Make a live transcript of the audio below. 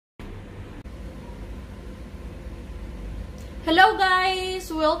Hello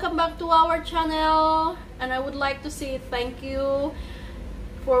guys, welcome back to our channel, and I would like to say thank you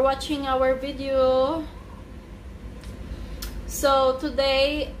for watching our video. So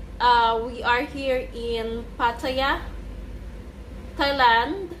today we are here in Pattaya,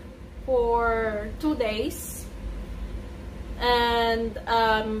 Thailand for 2 days, and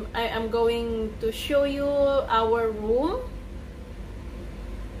I am going to show you our room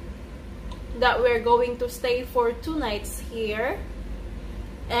that we're going to stay for 2 nights here.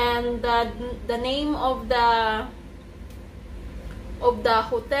 And the name of the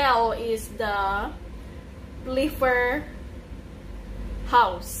hotel is the Fil-Am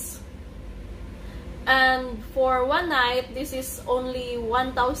house, and for 1 night this is only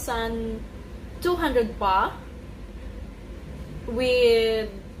 1,200 baht with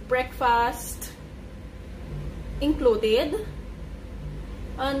breakfast included.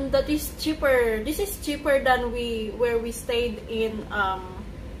 And that is cheaper. This is cheaper than where we stayed in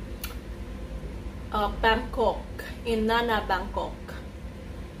Bangkok, in Nana, Bangkok.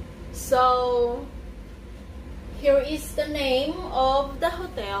 So here is the name of the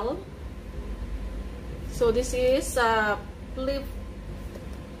hotel. So this is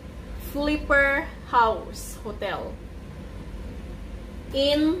Fil-Am House Hotel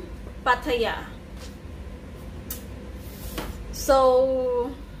in Pattaya.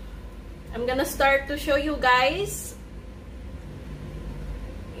 So I'm gonna start to show you guys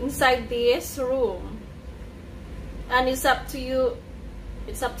inside this room, and it's up to you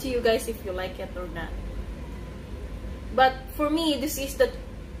guys if you like it or not. But for me, this is the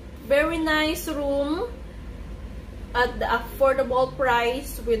very nice room at the affordable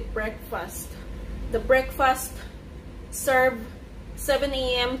price with breakfast. The breakfast served 7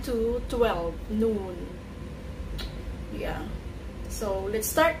 AM to 12 noon. Yeah. So let's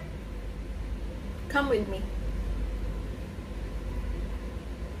start. Come with me.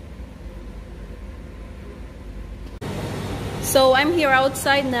 So I'm here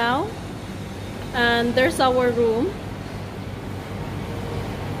outside now, and there's our room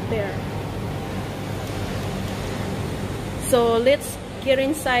there. So let's get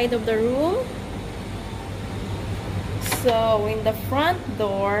inside of the room. So in the front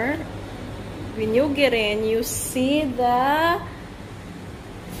door, when you get in, you see the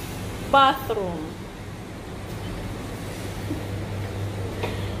bathroom,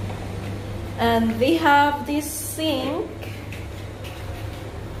 and they have this sink,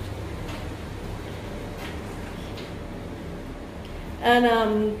 and I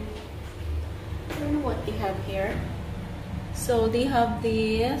don't know what they have here. So they have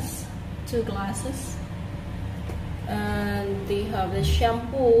these 2 glasses, and they have the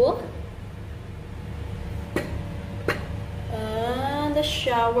shampoo and the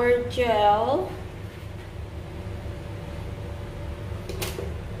shower gel,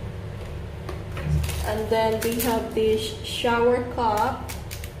 and then they have this shower cup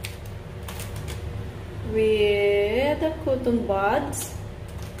with cotton buds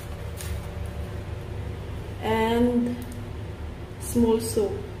and small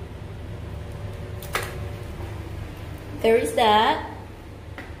soap. There is that.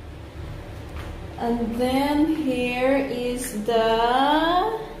 And then here is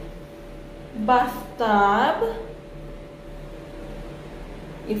the bathtub.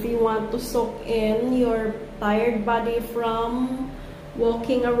 If you want to soak in your tired body from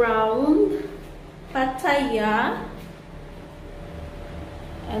walking around Pattaya.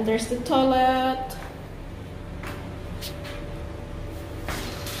 And there's the toilet.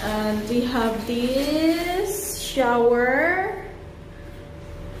 And we have this shower.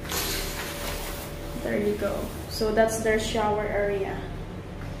 There you go. So that's their shower area.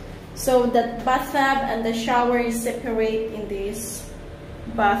 So the bathtub and the shower is separate in this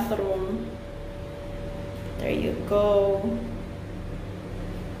bathroom. There you go.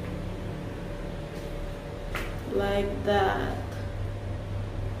 Like that.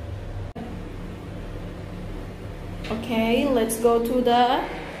 Okay, let's go to the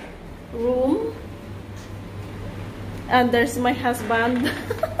room. And there's my husband.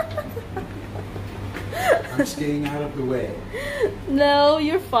 I'm staying out of the way. No,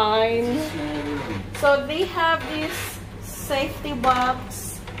 you're fine. So they have this safety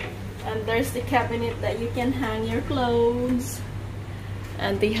box, and there's the cabinet that you can hang your clothes,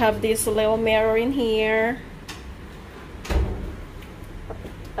 and they have this little mirror in here,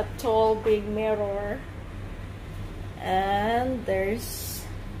 a tall big mirror, and there's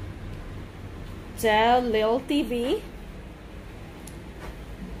the little TV.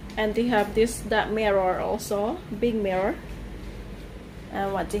 And they have that mirror also, big mirror.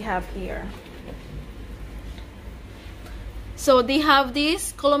 And what they have here. So they have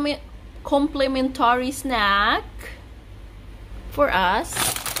this complimentary snack for us.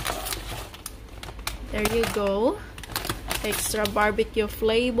 There you go. Extra barbecue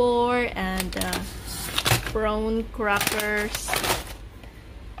flavor and prawn crackers.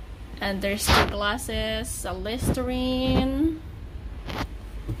 And there's 2 glasses, a Listerine.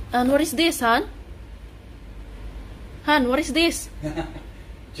 And what is this, Han? Han, what is this?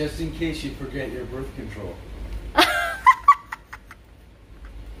 Just in case you forget your birth control.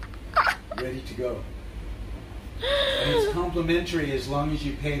 Ready to go. And it's complimentary as long as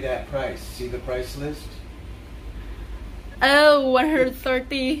you pay that price. See the price list? Oh,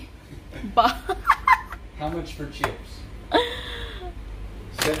 130 baht. How much for chips?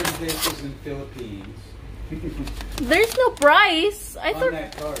 7 pesos in Philippines. There's no price. I On thought.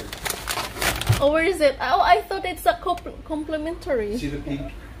 that card. Oh, where is it? Oh, I thought it's a complimentary. See the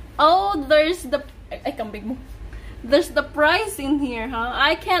pink? Oh, there's the. I can big mo. There's the price in here, huh?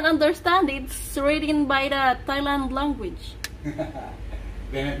 I can't understand. It's written by the Thailand language.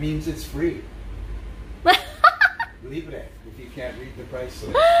 Then it means it's free. Leave it at if you can't read the price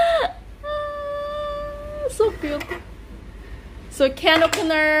list. So cute. So can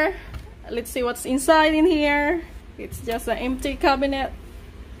opener. Let's see what's inside in here. It's just an empty cabinet.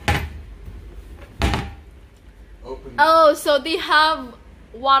 Open. Oh, so they have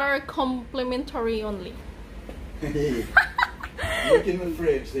water complimentary only. Look in the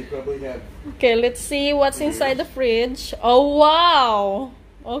fridge. They probably have. Okay, let's see what's inside the fridge. Oh wow.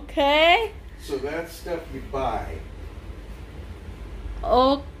 Okay. So that's stuff you buy.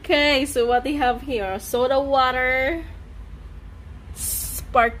 Okay, so what they have here? Soda water,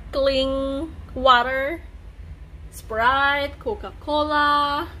 sparkling water, Sprite,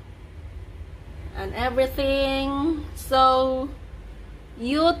 Coca-Cola, and everything. So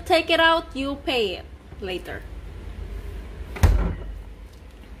you take it out, you pay it later.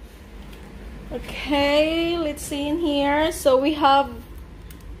 Okay, let's see in here. So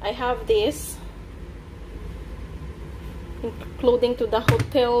I have this, including to the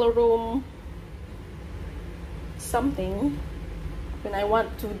hotel room something when I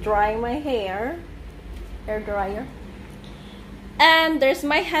want to dry my hair dryer. And there's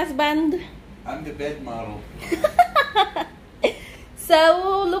my husband. I'm the bed model.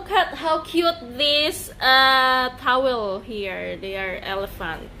 So look at how cute this towel here. They are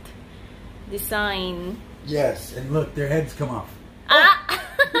elephant design. Yes, and look, their heads come off.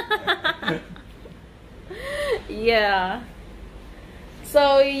 Yeah.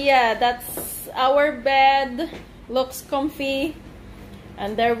 So yeah, that's our bed. Looks comfy,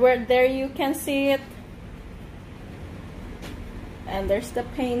 and there you can see it. And there's the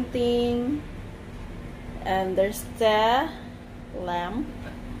painting, and there's the lamp,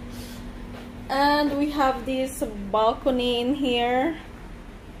 and we have this balcony in here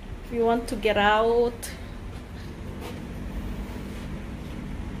if you want to get out.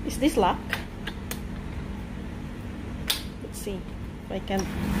 Is this locked? Let's see if I can.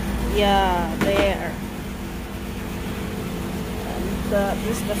 Yeah, there. And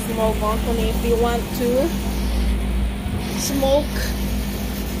this is the small balcony if you want to smoke.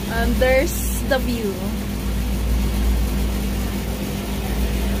 And there's the view.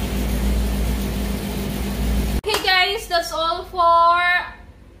 Okay guys, that's all for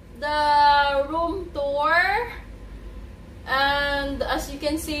the room tour. And as you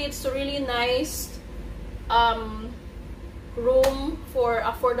can see, it's a really nice room for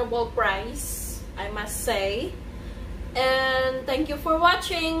affordable price, I must say. And thank you for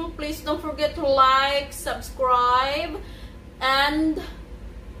watching. Please don't forget to like, subscribe, and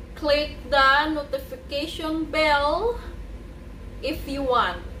click the notification bell if you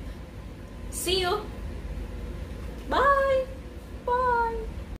want. See you.